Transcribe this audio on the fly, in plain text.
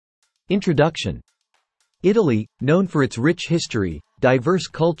Introduction. Italy, known for its rich history, diverse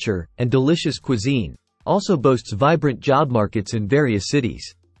culture, and delicious cuisine, also boasts vibrant job markets in various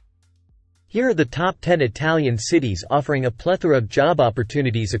cities. Here are the top 10 Italian cities offering a plethora of job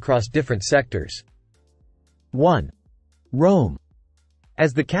opportunities across different sectors. 1. Rome.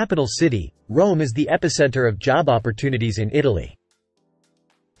 As the capital city, Rome is the epicenter of job opportunities in Italy.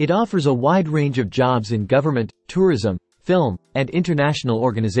 It offers a wide range of jobs in government, tourism, film, and international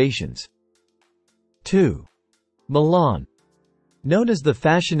organizations. 2. Milan. Known as the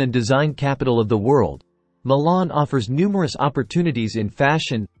fashion and design capital of the world, Milan offers numerous opportunities in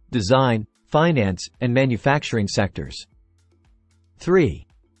fashion, design, finance, and manufacturing sectors. 3.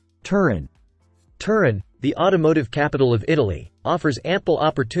 Turin. Turin, the automotive capital of Italy, offers ample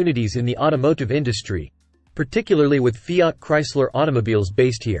opportunities in the automotive industry, particularly with Fiat Chrysler automobiles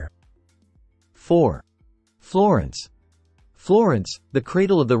based here. 4. Florence. Florence, the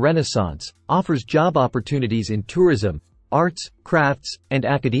cradle of the Renaissance, offers job opportunities in tourism, arts, crafts, and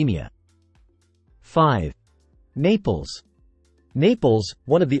academia. 5. Naples. Naples,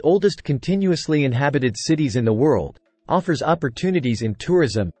 one of the oldest continuously inhabited cities in the world, offers opportunities in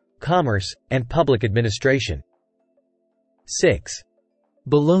tourism, commerce, and public administration. 6.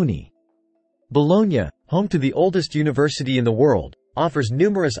 Bologna. Bologna, home to the oldest university in the world, offers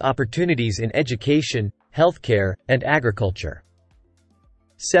numerous opportunities in education, healthcare, and agriculture.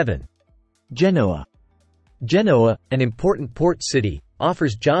 7. Genoa. Genoa, an important port city,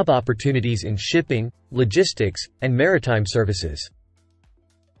 offers job opportunities in shipping, logistics, and maritime services.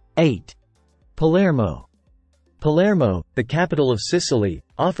 8. Palermo. Palermo, the capital of Sicily,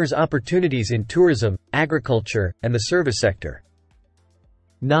 offers opportunities in tourism, agriculture, and the service sector.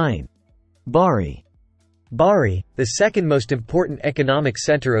 9. Bari. Bari, the second most important economic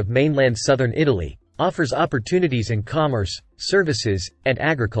center of mainland southern Italy, offers opportunities in commerce, services, and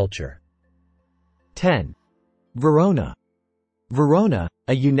agriculture. 10. Verona. Verona,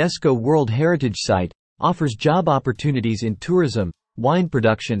 a UNESCO World Heritage Site, offers job opportunities in tourism, wine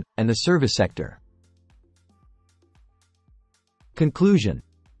production, and the service sector. Conclusion.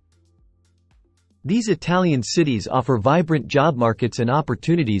 These Italian cities offer vibrant job markets and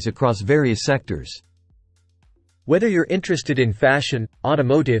opportunities across various sectors. Whether you're interested in fashion,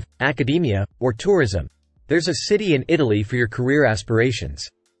 automotive, academia, or tourism, there's a city in Italy for your career aspirations.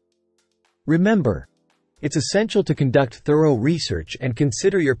 Remember, it's essential to conduct thorough research and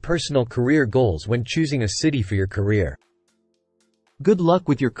consider your personal career goals when choosing a city for your career. Good luck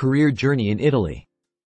with your career journey in Italy.